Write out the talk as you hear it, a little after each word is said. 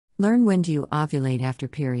Learn when do you ovulate after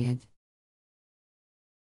period.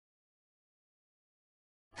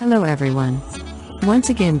 Hello everyone.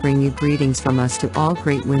 Once again bring you greetings from us to all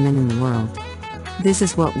great women in the world. This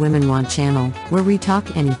is What Women Want channel, where we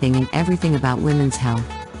talk anything and everything about women's health.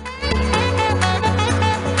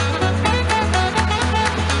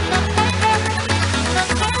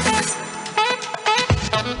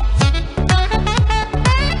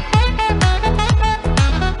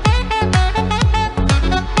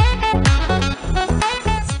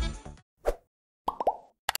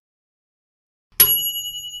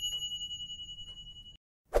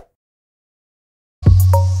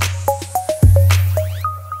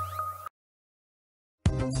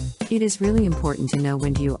 It is really important to know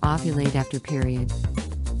when do you ovulate after period.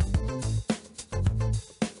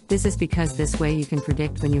 This is because this way you can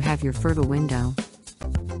predict when you have your fertile window.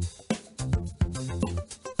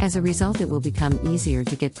 As a result, it will become easier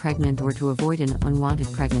to get pregnant or to avoid an unwanted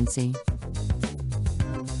pregnancy.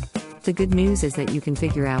 The good news is that you can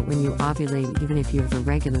figure out when you ovulate even if you have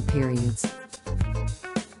irregular periods.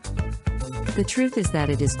 The truth is that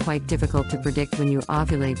it is quite difficult to predict when you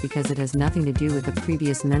ovulate because it has nothing to do with the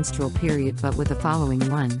previous menstrual period but with the following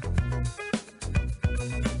one.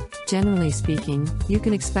 Generally speaking, you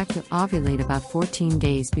can expect to ovulate about 14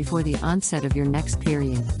 days before the onset of your next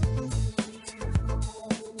period.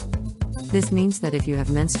 This means that if you have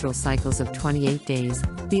menstrual cycles of 28 days,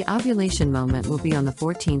 the ovulation moment will be on the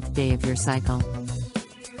 14th day of your cycle.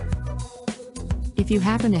 If you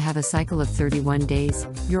happen to have a cycle of 31 days,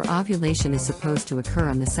 your ovulation is supposed to occur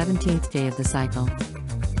on the 17th day of the cycle.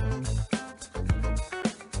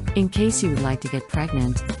 In case you would like to get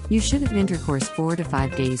pregnant, you should have intercourse 4 to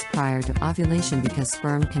 5 days prior to ovulation because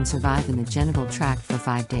sperm can survive in the genital tract for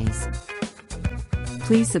 5 days.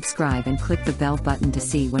 Please subscribe and click the bell button to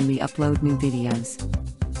see when we upload new videos.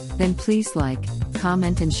 Then please like,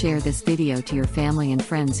 comment and share this video to your family and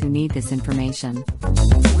friends who need this information.